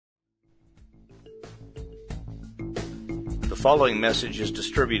following message is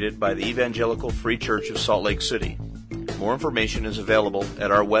distributed by the Evangelical Free Church of Salt Lake City. More information is available at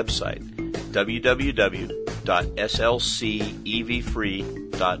our website,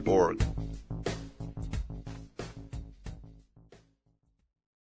 www.slcevfree.org.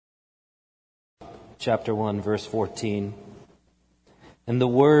 Chapter 1, verse 14. And the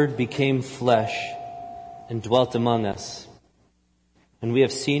Word became flesh and dwelt among us, and we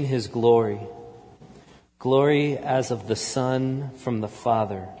have seen His glory, glory as of the Son from the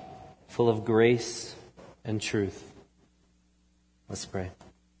Father, full of grace and truth. Let's pray.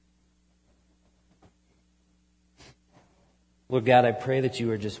 Lord God, I pray that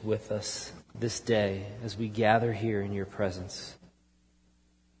you are just with us this day as we gather here in your presence.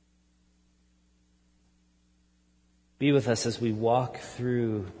 Be with us as we walk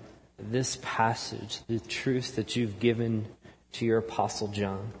through this passage, the truth that you've given to your Apostle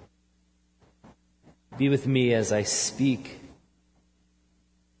John. Be with me as I speak,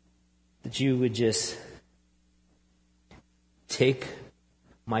 that you would just take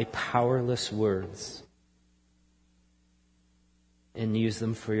my powerless words and use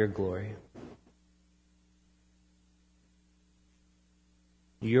them for your glory.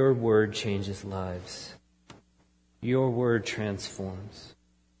 Your word changes lives. Your word transforms.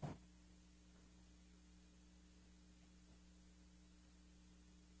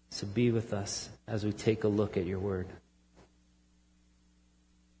 So be with us as we take a look at your word.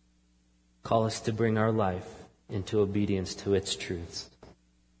 Call us to bring our life into obedience to its truths.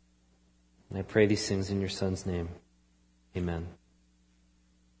 And I pray these things in your Son's name. Amen.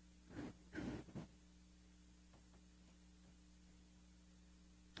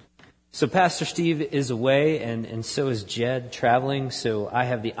 So Pastor Steve is away, and so is Jed traveling, so I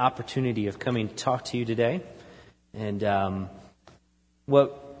have the opportunity of coming to talk to you today. And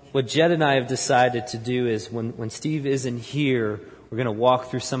what Jed and I have decided to do is when Steve isn't here, we're going to walk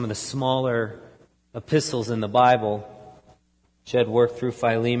through some of the smaller epistles in the Bible. Jed worked through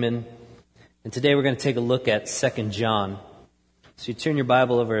Philemon, and today we're going to take a look at 2 John. So you turn your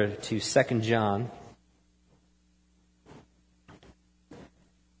Bible over to 2 John.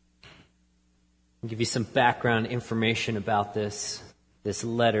 I'll give you some background information about this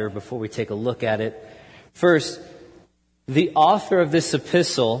letter before we take a look at it. First, the author of this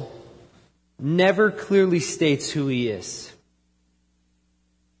epistle never clearly states who he is.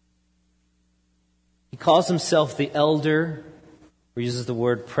 He calls himself the elder, or uses the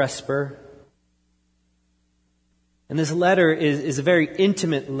word presbyter. And this letter is a very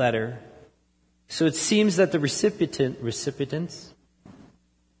intimate letter. So it seems that the recipients,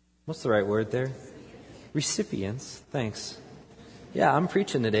 what's the right word there? Recipients, thanks. Yeah, I'm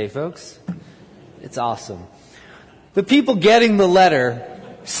preaching today, folks. It's awesome. The people getting the letter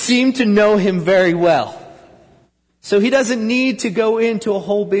seem to know him very well. So he doesn't need to go into a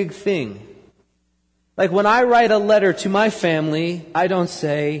whole big thing. Like when I write a letter to my family, I don't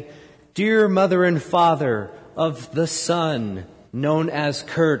say, "Dear mother and father of the son known as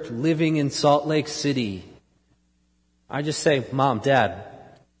Kurt living in Salt Lake City." I just say, "Mom, Dad."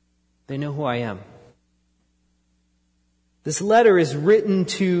 They know who I am. This letter is written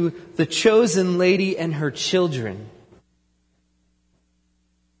to the chosen lady and her children.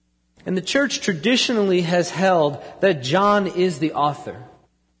 And the church traditionally has held that John is the author.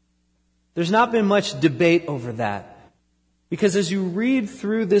 There's not been much debate over that. Because as you read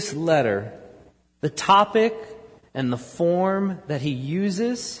through this letter, the topic and the form that he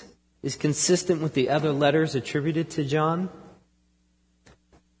uses is consistent with the other letters attributed to John.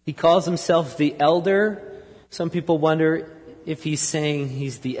 He calls himself the elder. Some people wonder if he's saying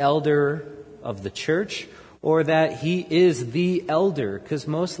he's the elder of the church or that he is the elder, because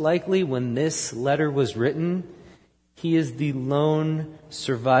most likely when this letter was written, he is the lone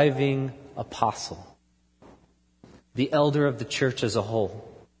surviving apostle, the elder of the church as a whole.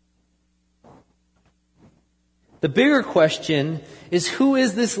 The bigger question is, who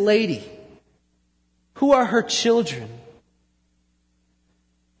is this lady? Who are her children?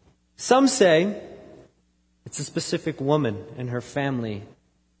 Some say it's a specific woman and her family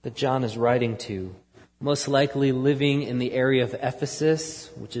that John is writing to, most likely living in the area of Ephesus,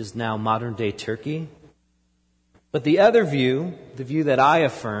 which is now modern-day Turkey. But the other view, the view that I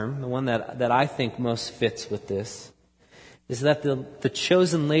affirm, the one that I think most fits with this, is that the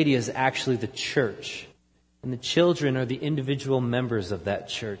chosen lady is actually the church, and the children are the individual members of that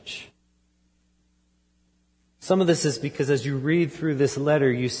church. Some of this is because as you read through this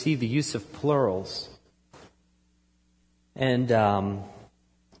letter, you see the use of plurals. And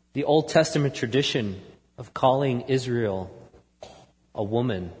the Old Testament tradition of calling Israel a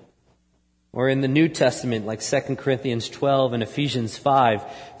woman Or in the New Testament, like 2 Corinthians 12 and Ephesians 5,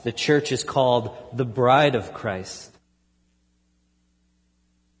 the church is called the bride of Christ.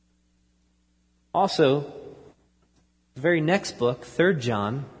 Also, the very next book, 3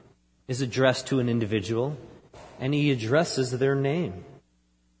 John, is addressed to an individual, and he addresses their name.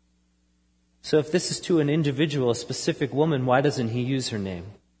 So if this is to an individual, a specific woman, why doesn't he use her name?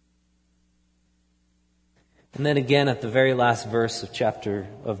 And then again at the very last verse of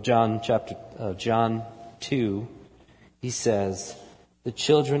John 2, he says, "The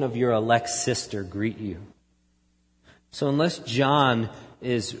children of your elect sister greet you." So unless John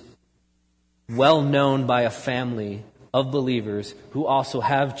is well known by a family of believers who also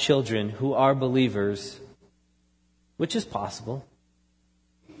have children who are believers, which is possible,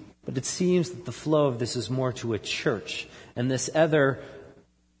 but it seems that the flow of this is more to a church, and this other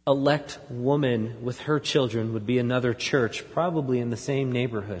elect woman with her children would be another church, probably in the same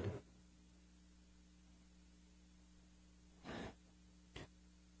neighborhood.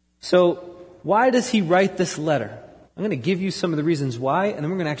 So, why does he write this letter? I'm going to give you some of the reasons why, and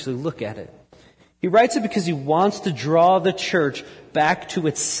then we're going to actually look at it. He writes it because he wants to draw the church back to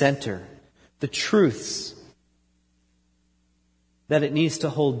its center, the truths that it needs to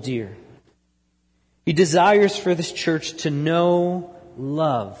hold dear. He desires for this church to know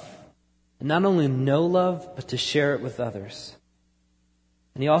love. And not only know love, but to share it with others.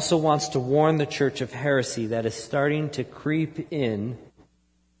 And he also wants to warn the church of heresy that is starting to creep in,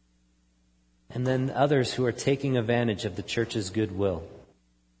 and then others who are taking advantage of the church's goodwill.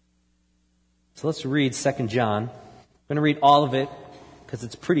 So let's read 2 John. I'm going to read all of it because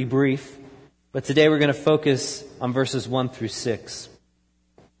it's pretty brief. But today we're going to focus on verses 1 through 6.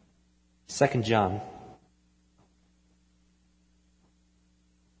 2 John.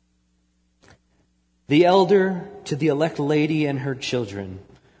 The elder to the elect lady and her children,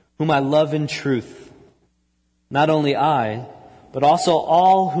 whom I love in truth. Not only I, but also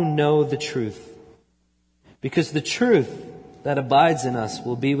all who know the truth. Because the truth that abides in us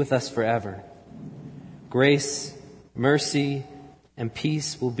will be with us forever. Grace, mercy, and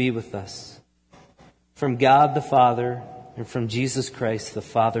peace will be with us. From God the Father and from Jesus Christ the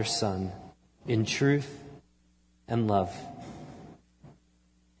Father's Son, in truth and love.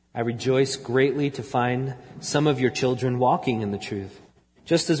 I rejoice greatly to find some of your children walking in the truth,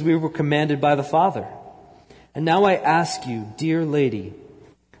 just as we were commanded by the Father. And now I ask you, dear lady,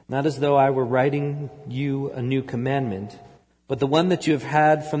 not as though I were writing you a new commandment, but the one that you have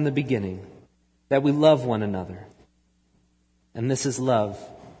had from the beginning, that we love one another. And this is love,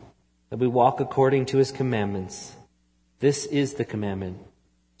 that we walk according to his commandments. This is the commandment,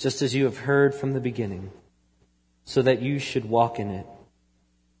 just as you have heard from the beginning, so that you should walk in it.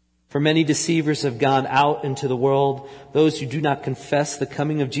 For many deceivers have gone out into the world, those who do not confess the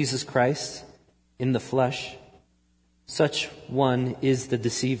coming of Jesus Christ in the flesh. Such one is the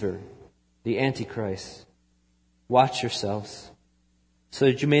deceiver, the Antichrist. Watch yourselves, so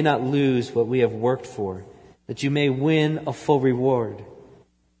that you may not lose what we have worked for, that you may win a full reward.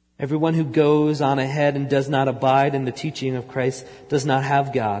 Everyone who goes on ahead and does not abide in the teaching of Christ does not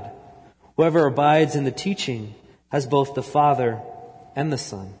have God. Whoever abides in the teaching has both the Father and the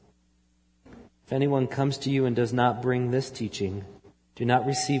Son. If anyone comes to you and does not bring this teaching, do not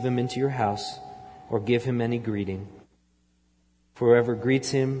receive him into your house or give him any greeting. For whoever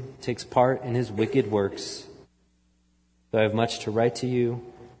greets him takes part in his wicked works. Though I have much to write to you,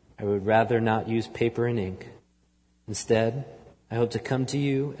 I would rather not use paper and ink. Instead, I hope to come to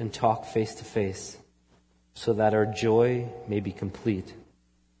you and talk face to face, so that our joy may be complete.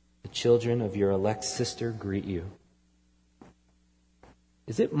 The children of your elect sister greet you.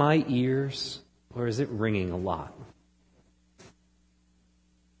 Is it my ears, or is it ringing a lot?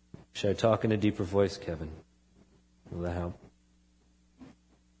 Should I talk in a deeper voice, Kevin? Will that help?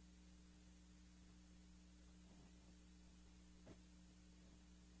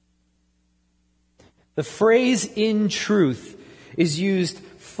 The phrase "in truth" is used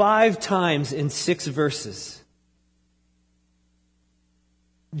 5 times in 6 verses.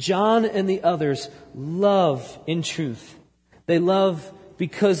 John and the others love in truth. They love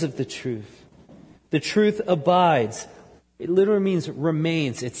because of the truth. The truth abides. It literally means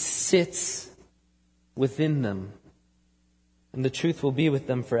remains. It sits within them. And the truth will be with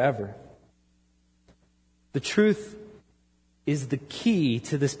them forever. The truth is the key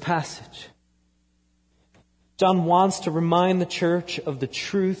to this passage. John wants to remind the church of the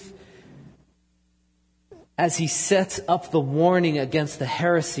truth as he sets up the warning against the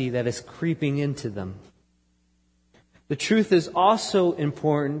heresy that is creeping into them. The truth is also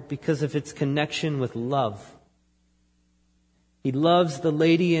important because of its connection with love. He loves the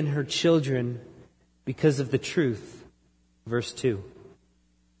lady and her children because of the truth. Verse 2.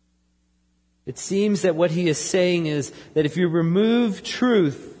 It seems that what he is saying is that if you remove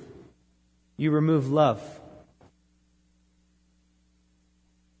truth, you remove love.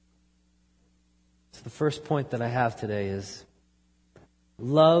 So the first point that I have today is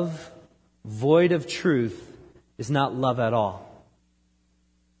love void of truth is not love at all.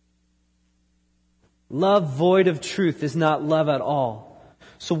 Love void of truth is not love at all.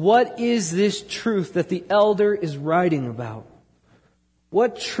 So what is this truth that the elder is writing about?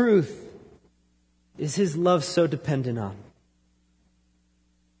 What truth is his love so dependent on?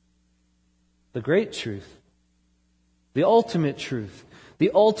 The great truth, the ultimate truth,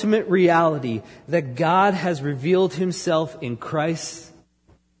 the ultimate reality that God has revealed himself in Christ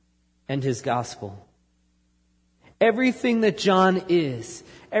and his gospel. Everything that John is,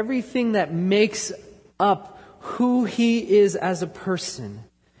 everything that makes up who he is as a person,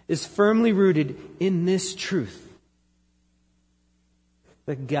 is firmly rooted in this truth.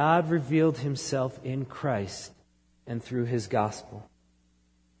 That God revealed himself in Christ and through his gospel.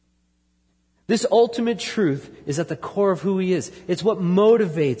 This ultimate truth is at the core of who he is. It's what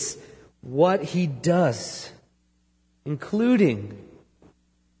motivates what he does, including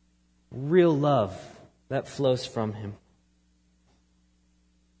real love that flows from him.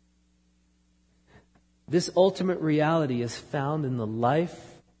 This ultimate reality is found in the life,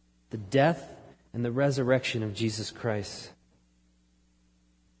 the death, and the resurrection of Jesus Christ.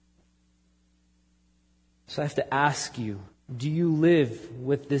 So I have to ask you, do you live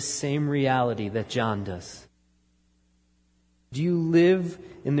with this same reality that John does? Do you live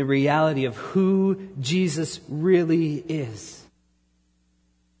in the reality of who Jesus really is?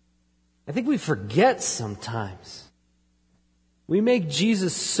 I think we forget sometimes. We make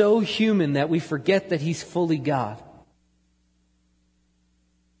Jesus so human that we forget that he's fully God.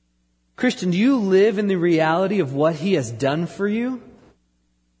 Christian, do you live in the reality of what he has done for you?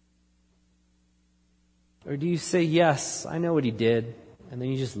 Or do you say, yes, I know what he did, and then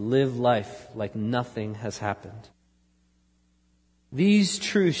you just live life like nothing has happened? These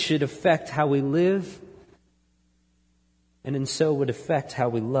truths should affect how we live, and in so would affect how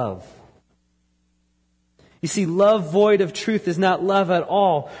we love. You see, love void of truth is not love at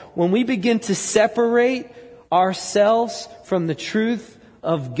all. When we begin to separate ourselves from the truth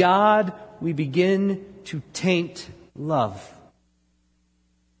of God, we begin to taint love.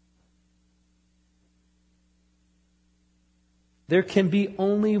 There can be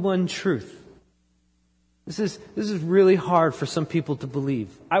only one truth. This is really hard for some people to believe.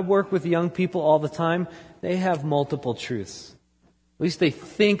 I work with young people all the time. They have multiple truths. At least they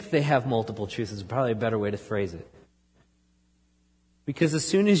think they have multiple truths. Is probably a better way to phrase it. Because as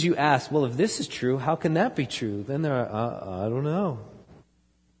soon as you ask, well, if this is true, how can that be true? Then they're, I don't know.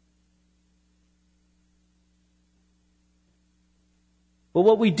 But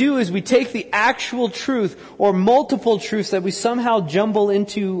what we do is we take the actual truth or multiple truths that we somehow jumble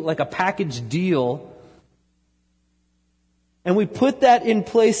into like a package deal, and we put that in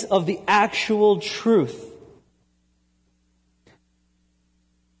place of the actual truth.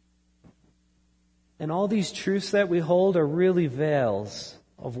 And all these truths that we hold are really veils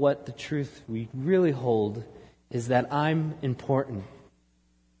of what the truth we really hold is, that I'm important.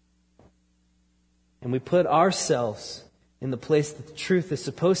 And we put ourselves in the place that the truth is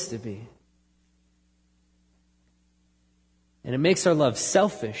supposed to be. And it makes our love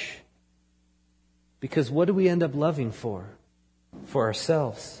selfish. Because what do we end up loving for? For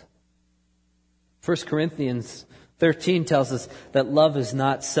ourselves. 1 Corinthians 13 tells us that love is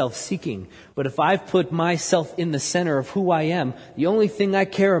not self-seeking. But if I've put myself in the center of who I am, the only thing I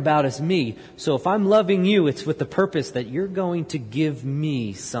care about is me. So if I'm loving you, it's with the purpose that you're going to give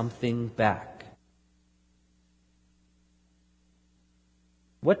me something back.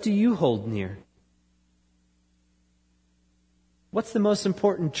 What do you hold near? What's the most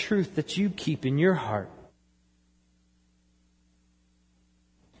important truth that you keep in your heart?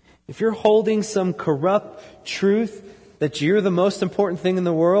 If you're holding some corrupt truth that you're the most important thing in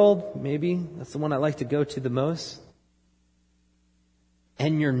the world, maybe that's the one I like to go to the most,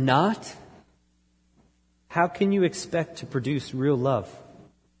 and you're not, how can you expect to produce real love?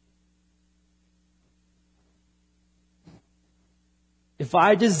 If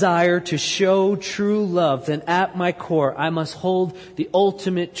I desire to show true love, then at my core I must hold the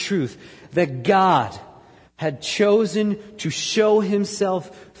ultimate truth that God had chosen to show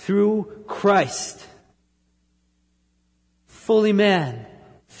himself through Christ. Fully man,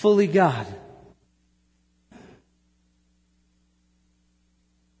 fully God.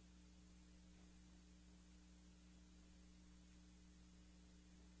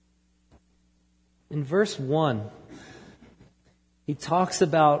 In verse 1, he talks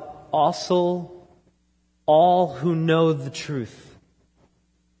about also all who know the truth.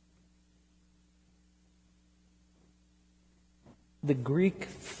 The Greek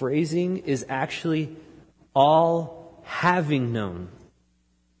phrasing is actually all having known.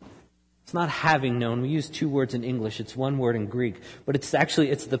 It's not having known. We use two words in English. It's one word in Greek. But it's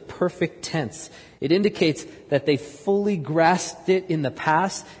the perfect tense. It indicates that they fully grasped it in the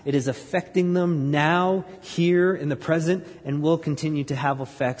past. It is affecting them now, here, in the present, and will continue to have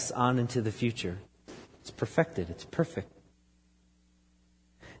effects on into the future. It's perfected. It's perfect.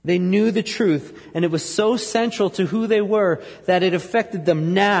 They knew the truth, and it was so central to who they were that it affected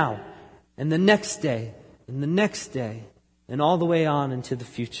them now, and the next day, and the next day, and all the way on into the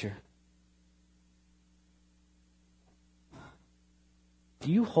future.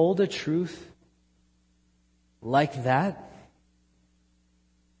 Do you hold a truth like that?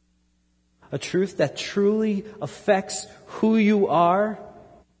 A truth that truly affects who you are,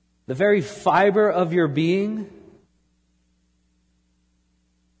 the very fiber of your being?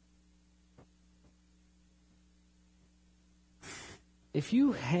 If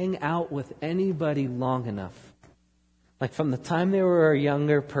you hang out with anybody long enough, like from the time they were a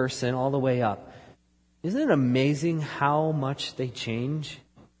younger person all the way up, isn't it amazing how much they change?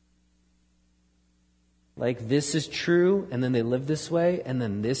 Like, this is true, and then they live this way, and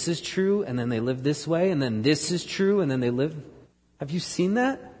then this is true, and then they live this way, and then this is true, and then they live. Have you seen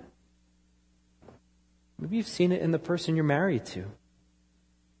that? Maybe you've seen it in the person you're married to.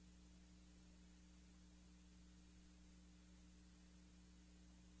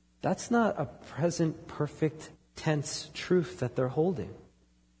 That's not a present, perfect, tense truth that they're holding.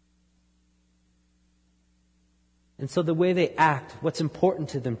 And so the way they act, what's important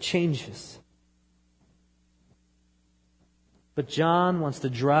to them, changes. But John wants to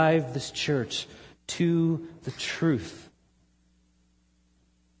drive this church to the truth.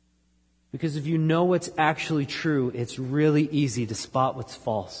 Because if you know what's actually true, it's really easy to spot what's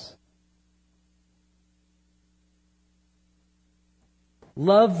false.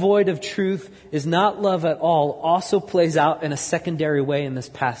 Love void of truth is not love at all, also plays out in a secondary way in this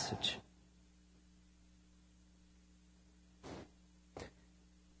passage.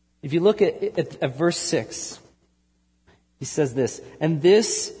 If you look at verse 6, he says this, "And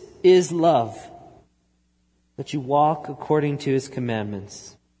this is love, that you walk according to his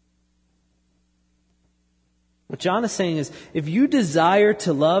commandments." What John is saying is, if you desire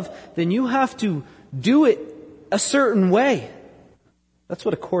to love, then you have to do it a certain way. That's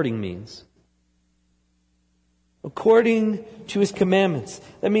what according means. According to his commandments.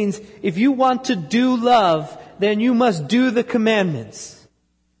 That means if you want to do love, then you must do the commandments.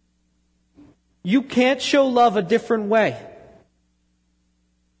 You can't show love a different way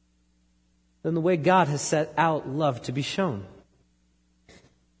than the way God has set out love to be shown.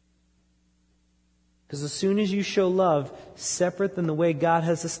 Because as soon as you show love separate than the way God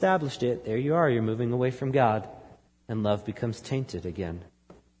has established it, there you are, you're moving away from God, and love becomes tainted again.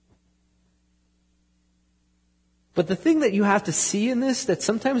 But the thing that you have to see in this, that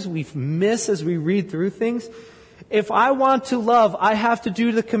sometimes we miss as we read through things, if I want to love, I have to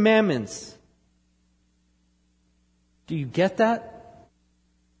do the commandments. Do you get that?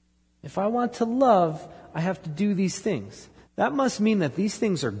 If I want to love, I have to do these things. That must mean that these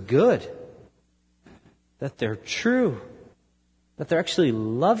things are good, that they're true, that they're actually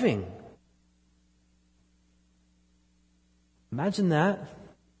loving. Imagine that.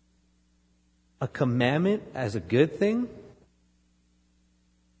 A commandment as a good thing?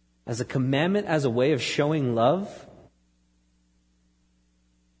 As a commandment as a way of showing love?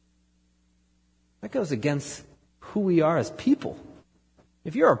 That goes against who we are as people.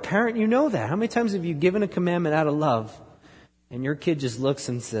 If you're a parent, you know that. How many times have you given a commandment out of love and your kid just looks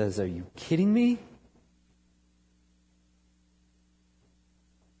and says, "Are you kidding me?"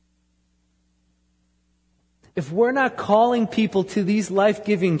 If we're not calling people to these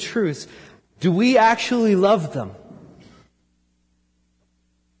life-giving truths, do we actually love them?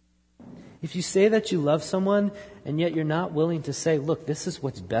 If you say that you love someone and yet you're not willing to say, "Look, this is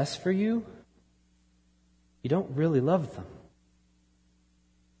what's best for you," you don't really love them.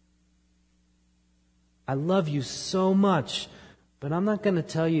 I love you so much, but I'm not going to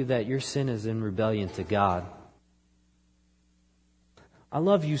tell you that your sin is in rebellion to God. I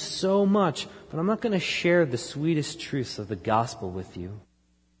love you so much, but I'm not going to share the sweetest truths of the gospel with you.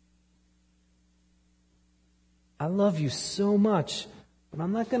 I love you so much, but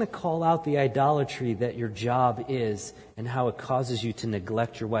I'm not going to call out the idolatry that your job is and how it causes you to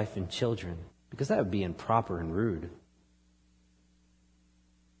neglect your wife and children, because that would be improper and rude.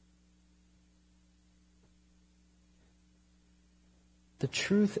 the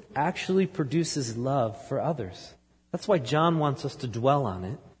truth actually produces love for others. That's why John wants us to dwell on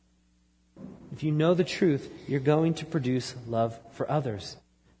it. If you know the truth, you're going to produce love for others.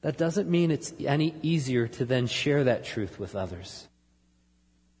 That doesn't mean it's any easier to then share that truth with others.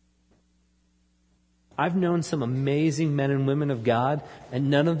 I've known some amazing men and women of God, and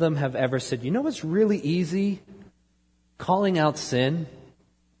none of them have ever said, you know what's really easy? Calling out sin.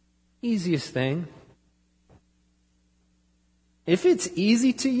 Easiest thing. If it's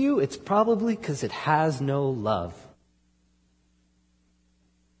easy to you, it's probably because it has no love.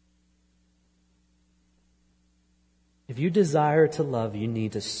 If you desire to love, you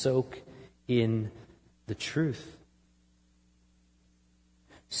need to soak in the truth.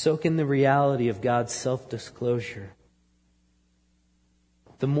 Soak in the reality of God's self-disclosure.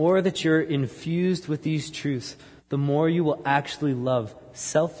 The more that you're infused with these truths, the more you will actually love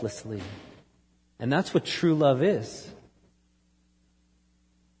selflessly. And that's what true love is.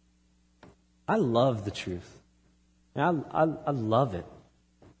 I love the truth. I love it.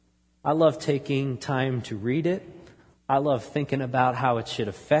 I love taking time to read it. I love thinking about how it should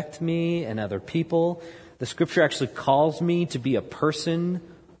affect me and other people. The Scripture actually calls me to be a person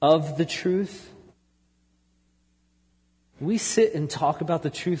of the truth. We sit and talk about the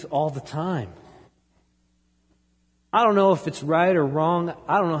truth all the time. I don't know if it's right or wrong.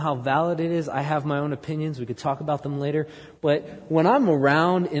 I don't know how valid it is. I have my own opinions. We could talk about them later. But when I'm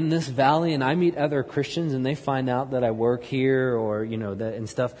around in this valley and I meet other Christians and they find out that I work here or, that and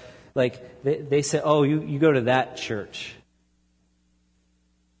stuff, like they say, oh, you go to that church.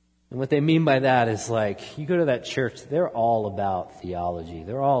 And what they mean by that is like, you go to that church, they're all about theology.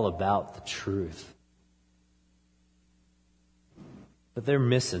 They're all about the truth. But they're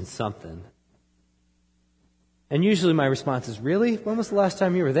missing something. And usually my response is, really? When was the last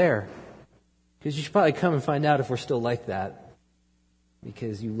time you were there? Because you should probably come and find out if we're still like that.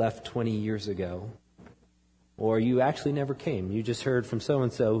 Because you left 20 years ago. Or you actually never came. You just heard from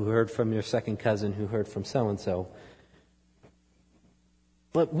so-and-so who heard from your second cousin who heard from so-and-so.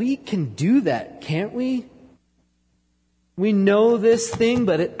 But we can do that, can't we? We know this thing,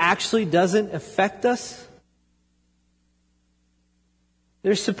 but it actually doesn't affect us.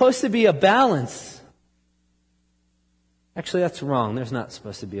 There's supposed to be a balance. Actually, that's wrong. There's not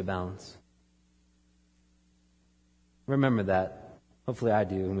supposed to be a balance. Remember that. Hopefully I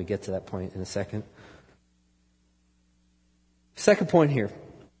do when we get to that point in a second. Second point here.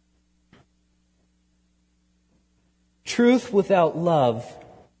 Truth without love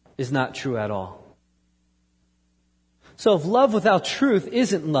is not true at all. So if love without truth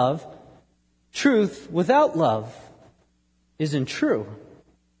isn't love, truth without love isn't true.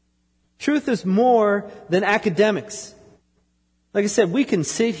 Truth is more than academics. Like I said, we can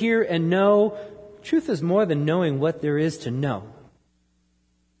sit here and know. Truth is more than knowing what there is to know.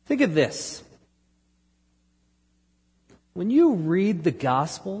 Think of this. When you read the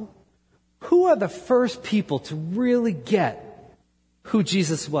gospel, who are the first people to really get who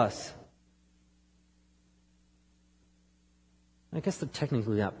Jesus was? I guess they're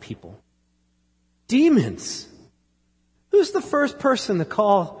technically not people. Demons. Who's the first person to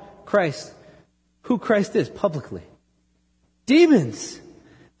call Christ who Christ is publicly? Demons.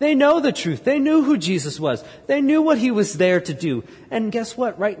 They know the truth. They knew who Jesus was. They knew what he was there to do. And guess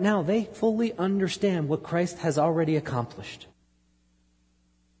what? Right now, they fully understand what Christ has already accomplished.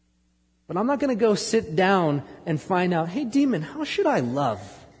 But I'm not going to go sit down and find out, hey, demon, how should I love?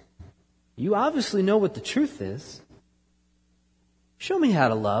 You obviously know what the truth is. Show me how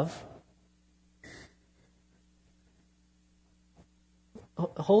to love.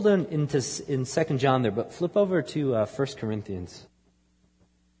 Hold on in 2 John there, but flip over to 1 Corinthians.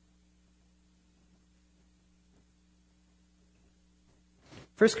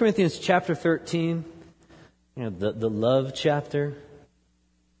 First Corinthians chapter 13, the love chapter.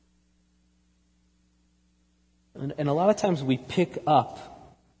 And a lot of times we pick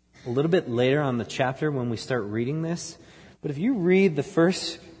up a little bit later on the chapter when we start reading this. But if you read the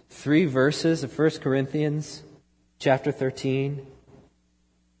first 3 verses of 1 Corinthians chapter 13,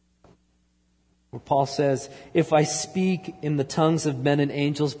 where Paul says, if I speak in the tongues of men and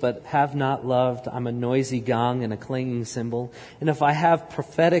angels but have not loved, I'm a noisy gong and a clanging cymbal. And if I have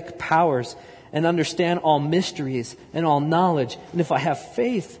prophetic powers and understand all mysteries and all knowledge, and if I have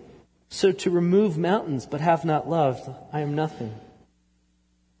faith so to remove mountains but have not loved, I am nothing.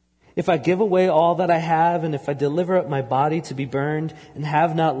 If I give away all that I have, and if I deliver up my body to be burned and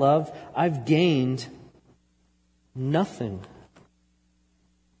have not love, I've gained nothing.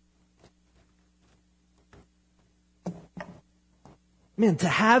 Man, to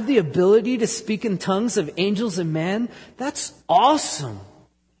have the ability to speak in tongues of angels and man, that's awesome.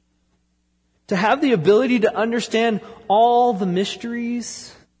 To have the ability to understand all the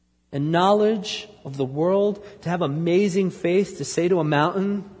mysteries and knowledge of the world, to have amazing faith to say to a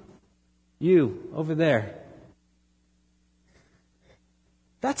mountain, you, over there.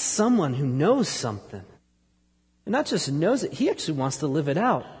 That's someone who knows something. And not just knows it, he actually wants to live it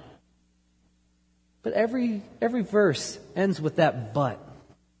out. But every verse ends with that but.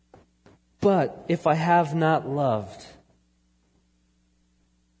 But if I have not loved,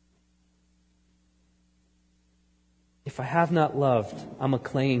 I'm a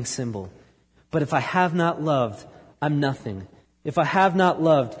clanging cymbal. But if I have not loved, I'm nothing. If I have not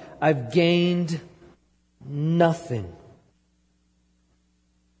loved, I've gained nothing.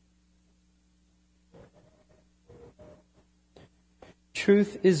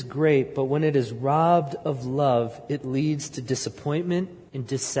 Truth is great, but when it is robbed of love, it leads to disappointment and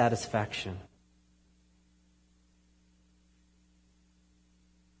dissatisfaction.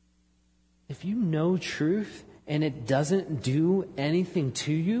 If you know truth and it doesn't do anything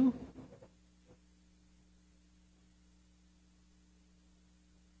to you,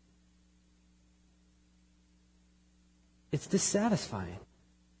 it's dissatisfying.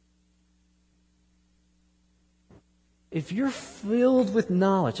 If you're filled with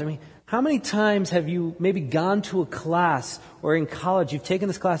knowledge, how many times have you maybe gone to a class or in college, you've taken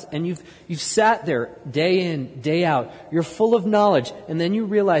this class and you've sat there day in, day out, you're full of knowledge, and then you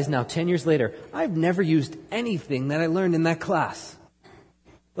realize now, 10 years later, I've never used anything that I learned in that class.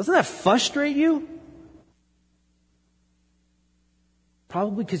 Doesn't that frustrate you?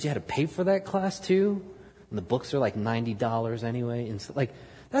 Probably because you had to pay for that class too, and the books are like $90 anyway, and so,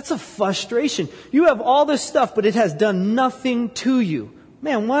 that's a frustration. You have all this stuff, but it has done nothing to you.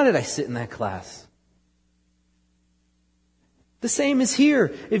 Man, why did I sit in that class? The same is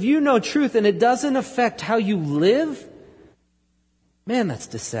here. If you know truth and it doesn't affect how you live, man, that's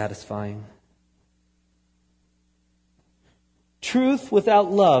dissatisfying. Truth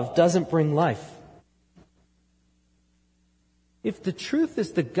without love doesn't bring life. If the truth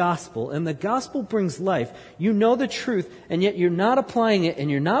is the gospel and the gospel brings life, you know the truth and yet you're not applying it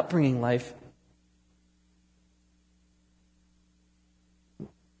and you're not bringing life,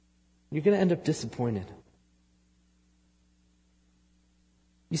 you're going to end up disappointed.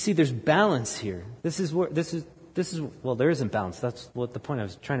 You see, there's balance here. There isn't balance. That's what the point I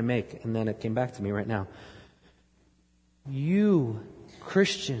was trying to make, and then it came back to me right now. You,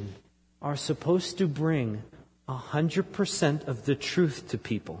 Christian, are supposed to bring 100% of the truth to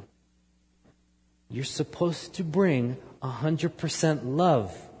people. You're supposed to bring 100%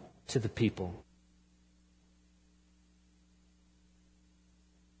 love to the people.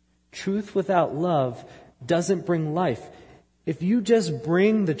 Truth without love doesn't bring life. If you just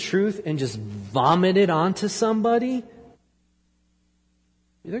bring the truth and just vomit it onto somebody,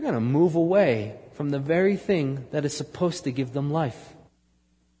 they're going to move away from the very thing that is supposed to give them life.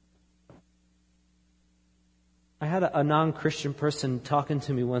 I had a non-Christian person talking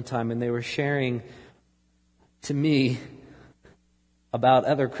to me one time, and they were sharing to me about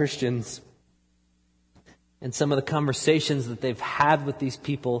other Christians and some of the conversations that they've had with these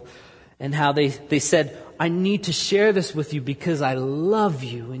people, and how they said, I need to share this with you because I love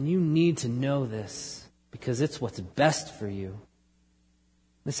you and you need to know this because it's what's best for you.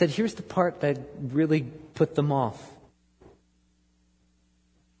 I said, here's the part that really put them off.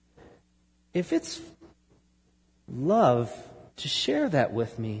 If it's love to share that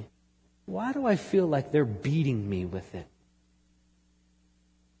with me, why do I feel like they're beating me with it?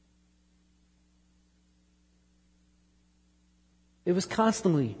 It was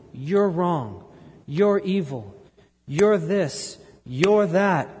constantly, you're wrong, you're evil, you're this, you're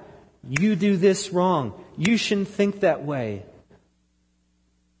that, you do this wrong, you shouldn't think that way.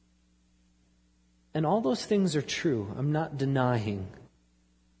 And all those things are true. I'm not denying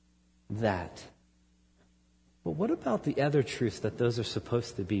that. But what about the other truths that those are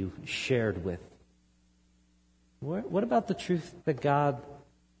supposed to be shared with? What about the truth that God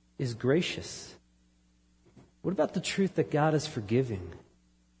is gracious? What about the truth that God is forgiving?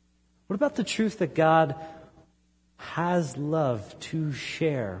 What about the truth that God has love to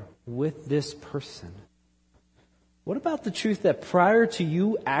share with this person? What about the truth that prior to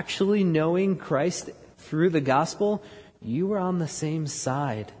you actually knowing Christ through the gospel, you were on the same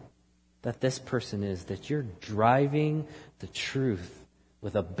side that this person is, that you're driving the truth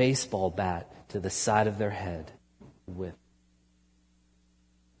with a baseball bat to the side of their head with?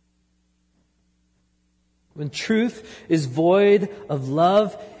 When truth is void of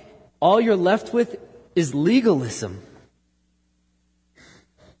love, all you're left with is legalism.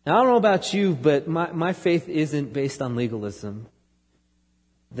 Now, I don't know about you, but my faith isn't based on legalism.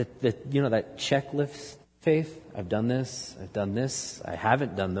 That checklist faith. I've done this, I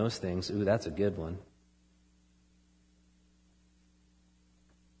haven't done those things. Ooh, that's a good one.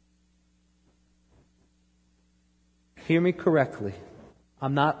 Hear me correctly.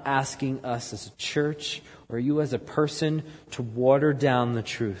 I'm not asking us as a church or you as a person to water down the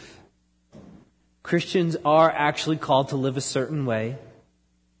truth. Christians are actually called to live a certain way.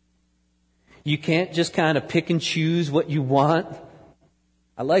 You can't just kind of pick and choose what you want.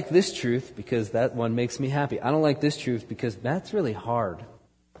 I like this truth because that one makes me happy. I don't like this truth because that's really hard.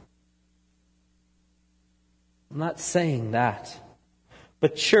 I'm not saying that.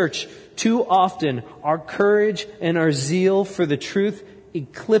 But church, too often our courage and our zeal for the truth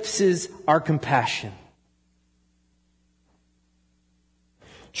eclipses our compassion.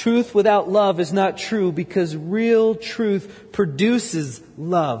 Truth without love is not true because real truth produces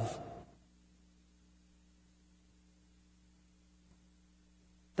love.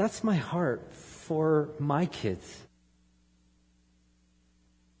 That's my heart for my kids.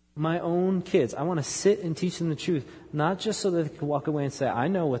 My own kids. I want to sit and teach them the truth, not just so that they can walk away and say, I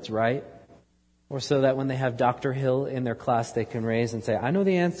know what's right, or so that when they have Dr. Hill in their class, they can raise and say, I know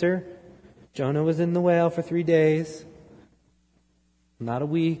the answer. Jonah was in the whale for 3 days, not a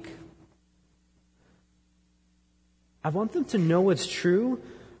week. I want them to know what's true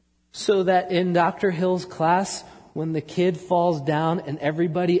so that in Dr. Hill's class, when the kid falls down and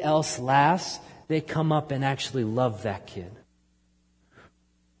everybody else laughs, they come up and actually love that kid.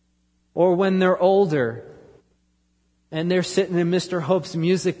 Or when they're older and they're sitting in Mr. Hope's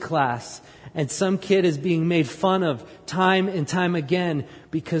music class and some kid is being made fun of time and time again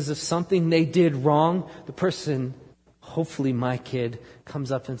because of something they did wrong, the person, hopefully my kid,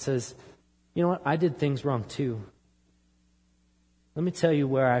 comes up and says, you know what, I did things wrong too. Let me tell you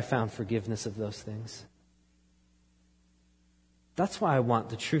where I found forgiveness of those things. That's why I want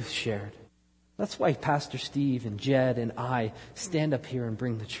the truth shared. That's why Pastor Steve and Jed and I stand up here and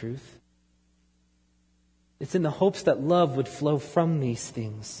bring the truth. It's in the hopes that love would flow from these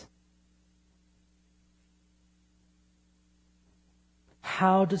things.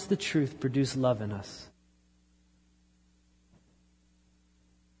 How does the truth produce love in us?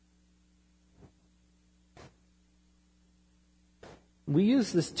 We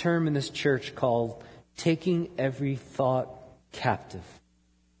use this term in this church called taking every thought captive.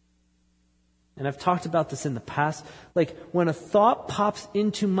 And I've talked about this in the past. Like when a thought pops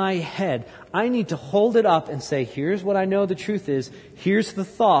into my head, I need to hold it up and say, here's what I know the truth is. Here's the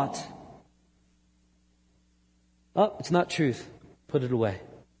thought. Oh, it's not truth. Put it away.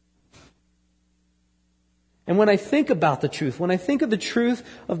 And when I think about the truth, when I think of the truth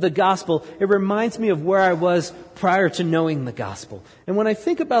of the gospel, it reminds me of where I was prior to knowing the gospel. And when I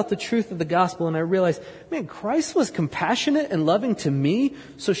think about the truth of the gospel and I realize, man, Christ was compassionate and loving to me,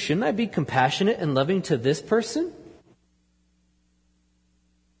 so shouldn't I be compassionate and loving to this person?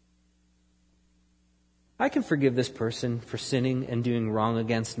 I can forgive this person for sinning and doing wrong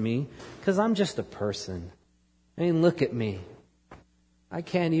against me because I'm just a person. I mean, look at me. I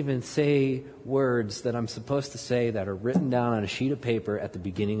can't even say words that I'm supposed to say that are written down on a sheet of paper at the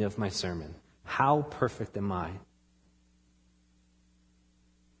beginning of my sermon. How perfect am I?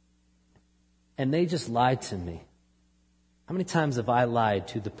 And they just lied to me. How many times have I lied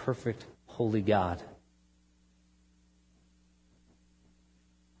to the perfect, holy God?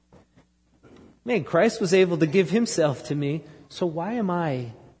 Man, Christ was able to give himself to me, so why am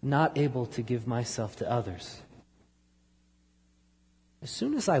I not able to give myself to others? As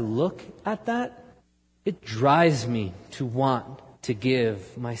soon as I look at that, it drives me to want to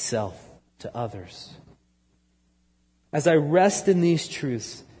give myself to others. As I rest in these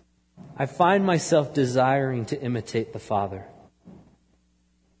truths, I find myself desiring to imitate the Father.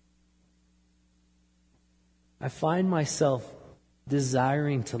 I find myself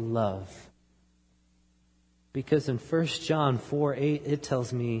desiring to love. Because in 1 John 4:8, it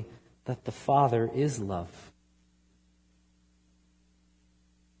tells me that the Father is love.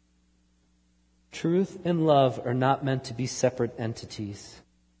 Truth and love are not meant to be separate entities.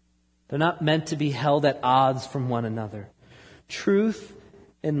 They're not meant to be held at odds from one another. Truth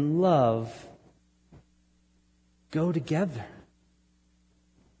and love go together.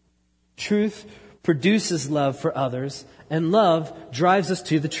 Truth produces love for others, and love drives us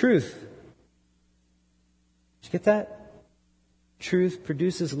to the truth. Did you get that? Truth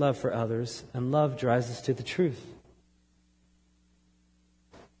produces love for others, and love drives us to the truth.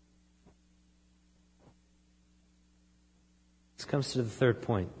 This comes to the third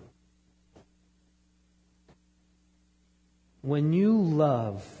point. when you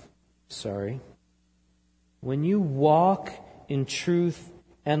walk in truth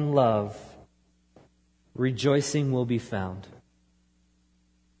and love, rejoicing will be found.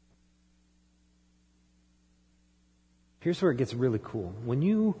 Here's where it gets really cool. When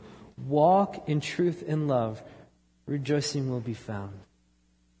you walk in truth and love, rejoicing will be found.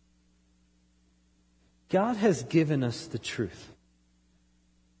 God has given us the truth.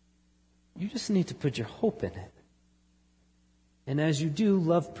 You just need to put your hope in it. And as you do,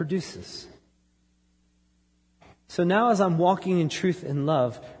 love produces. So now as I'm walking in truth and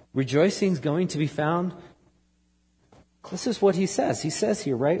love, rejoicing is going to be found. This is what he says. He says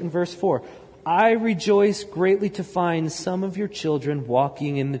here, right in verse 4, I rejoice greatly to find some of your children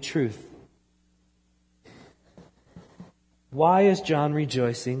walking in the truth. Why is John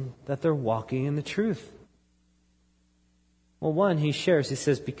rejoicing that they're walking in the truth? Well, one, he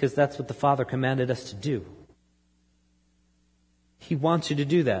says, because that's what the Father commanded us to do. He wants you to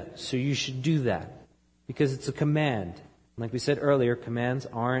do that, so you should do that. Because it's a command. Like we said earlier, commands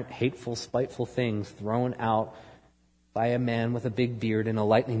aren't hateful, spiteful things thrown out by a man with a big beard and a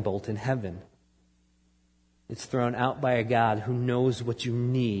lightning bolt in heaven. It's thrown out by a God who knows what you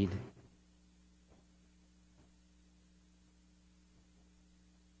need.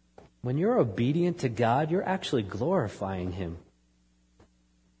 When you're obedient to God, you're actually glorifying Him.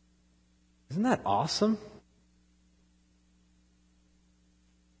 Isn't that awesome?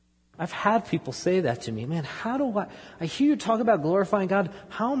 I've had people say that to me. Man, how do I hear you talk about glorifying God.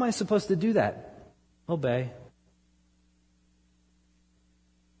 How am I supposed to do that? Obey.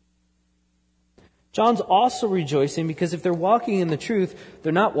 John's also rejoicing because if they're walking in the truth,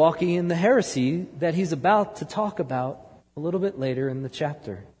 they're not walking in the heresy that he's about to talk about a little bit later in the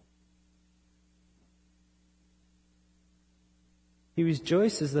chapter. He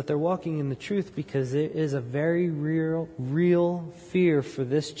rejoices that they're walking in the truth because there is a very real fear for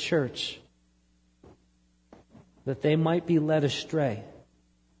this church that they might be led astray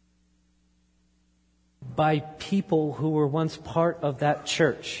by people who were once part of that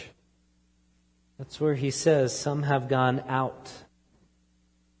church. That's where he says some have gone out.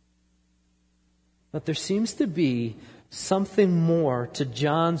 But there seems to be something more to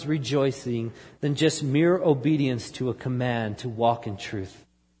John's rejoicing than just mere obedience to a command to walk in truth.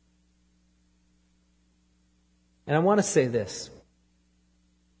 And I want to say this.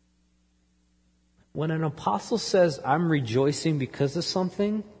 When an apostle says, I'm rejoicing because of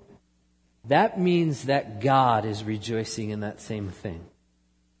something, that means that God is rejoicing in that same thing.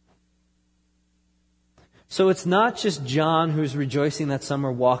 So it's not just John who's rejoicing that some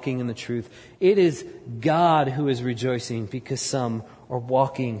are walking in the truth. It is God who is rejoicing because some are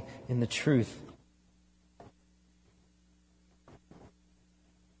walking in the truth.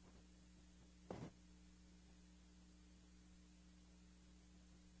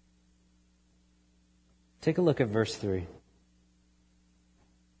 Take a look at verse 3.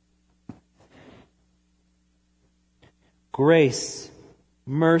 Grace,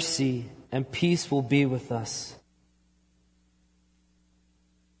 mercy, and peace will be with us.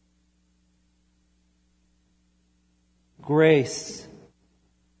 Grace,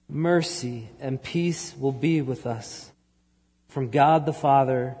 mercy, and peace will be with us from God the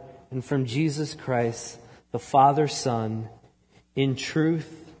Father and from Jesus Christ, the Father's Son, in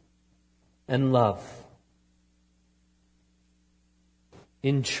truth and love.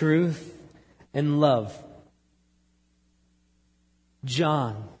 In truth and love.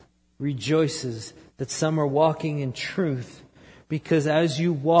 John rejoices that some are walking in truth, because as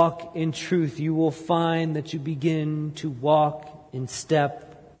you walk in truth, you will find that you begin to walk in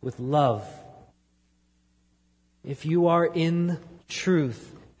step with love. If you are in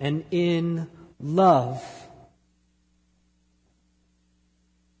truth and in love,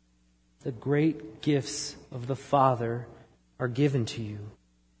 the great gifts of the Father are given to you.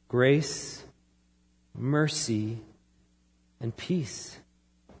 Grace, mercy, and peace.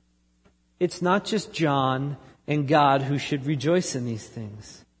 It's not just John and God who should rejoice in these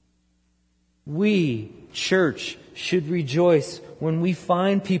things. We, church, should rejoice when we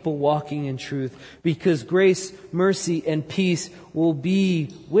find people walking in truth, because grace, mercy, and peace will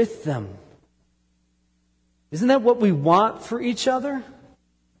be with them. Isn't that what we want for each other?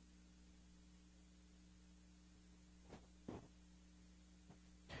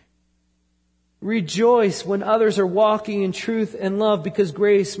 Rejoice when others are walking in truth and love, because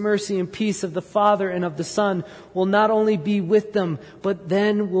grace, mercy, and peace of the Father and of the Son will not only be with them, but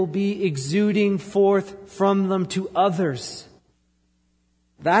then will be exuding forth from them to others.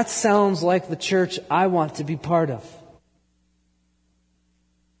 That sounds like the church I want to be part of.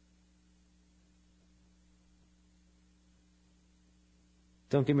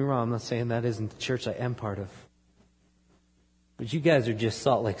 Don't get me wrong, I'm not saying that isn't the church I am part of. But you guys are just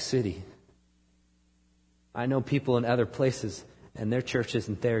Salt Lake City. I know people in other places, and their church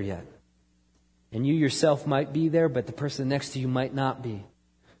isn't there yet. And you yourself might be there, but the person next to you might not be.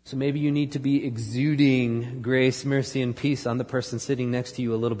 So maybe you need to be exuding grace, mercy, and peace on the person sitting next to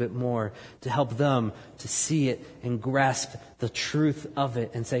you a little bit more to help them to see it and grasp the truth of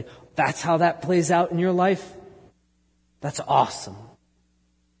it and say, that's how that plays out in your life? That's awesome.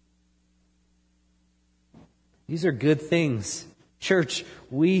 These are good things. Church,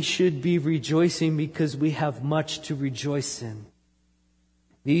 we should be rejoicing because we have much to rejoice in.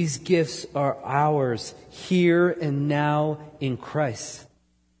 These gifts are ours here and now in Christ.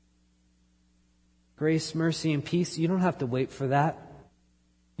 Grace, mercy, and peace, you don't have to wait for that.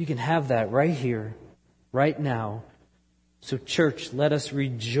 You can have that right here, right now. So church, let us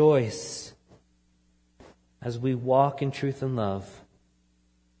rejoice as we walk in truth and love,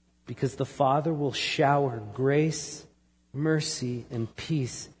 because the Father will shower grace, mercy, and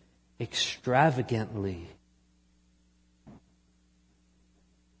peace extravagantly.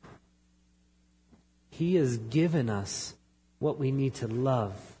 He has given us what we need to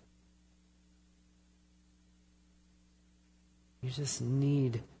love. You just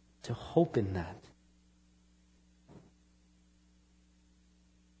need to hope in that.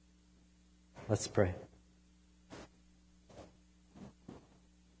 Let's pray.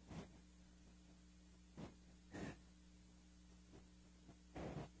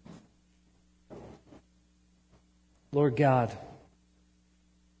 Lord God,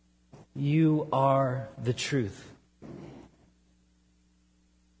 you are the truth.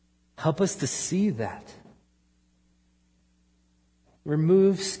 Help us to see that.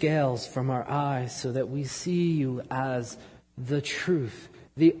 Remove scales from our eyes so that we see you as the truth,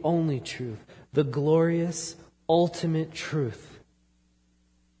 the only truth, the glorious, ultimate truth.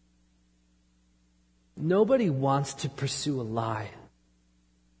 Nobody wants to pursue a lie.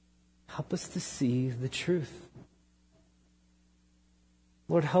 Help us to see the truth.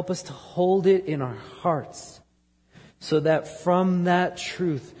 Lord, help us to hold it in our hearts so that from that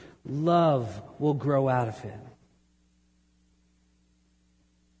truth, love will grow out of it.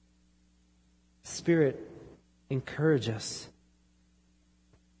 Spirit, encourage us.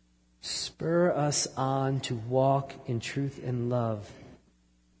 Spur us on to walk in truth and love,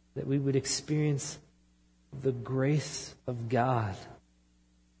 that we would experience the grace of God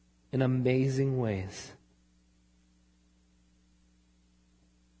in amazing ways.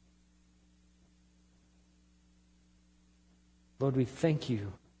 Lord, we thank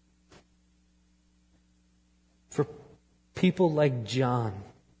you for people like John,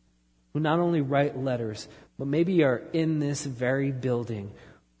 who not only write letters, but maybe are in this very building,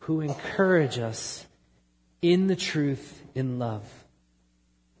 who encourage us in the truth, in love.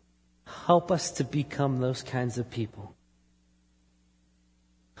 Help us to become those kinds of people.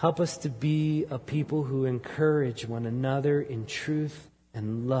 Help us to be a people who encourage one another in truth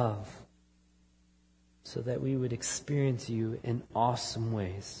and love, so that we would experience you in awesome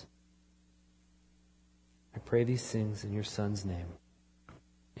ways. I pray these things in your Son's name.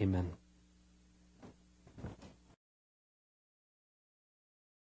 Amen.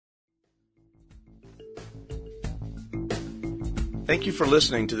 Thank you for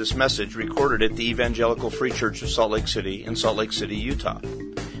listening to this message recorded at the Evangelical Free Church of Salt Lake City in Salt Lake City, Utah.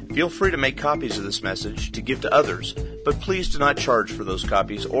 Feel free to make copies of this message to give to others, but please do not charge for those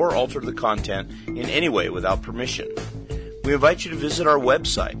copies or alter the content in any way without permission. We invite you to visit our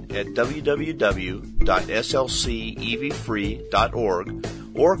website at www.slcevfree.org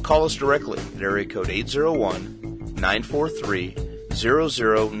or call us directly at area code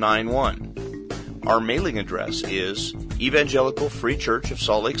 801-943-0091. Our mailing address is Evangelical Free Church of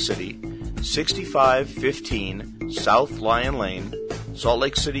Salt Lake City, 6515 South Lion Lane, Salt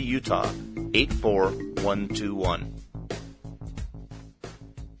Lake City, Utah, 84121.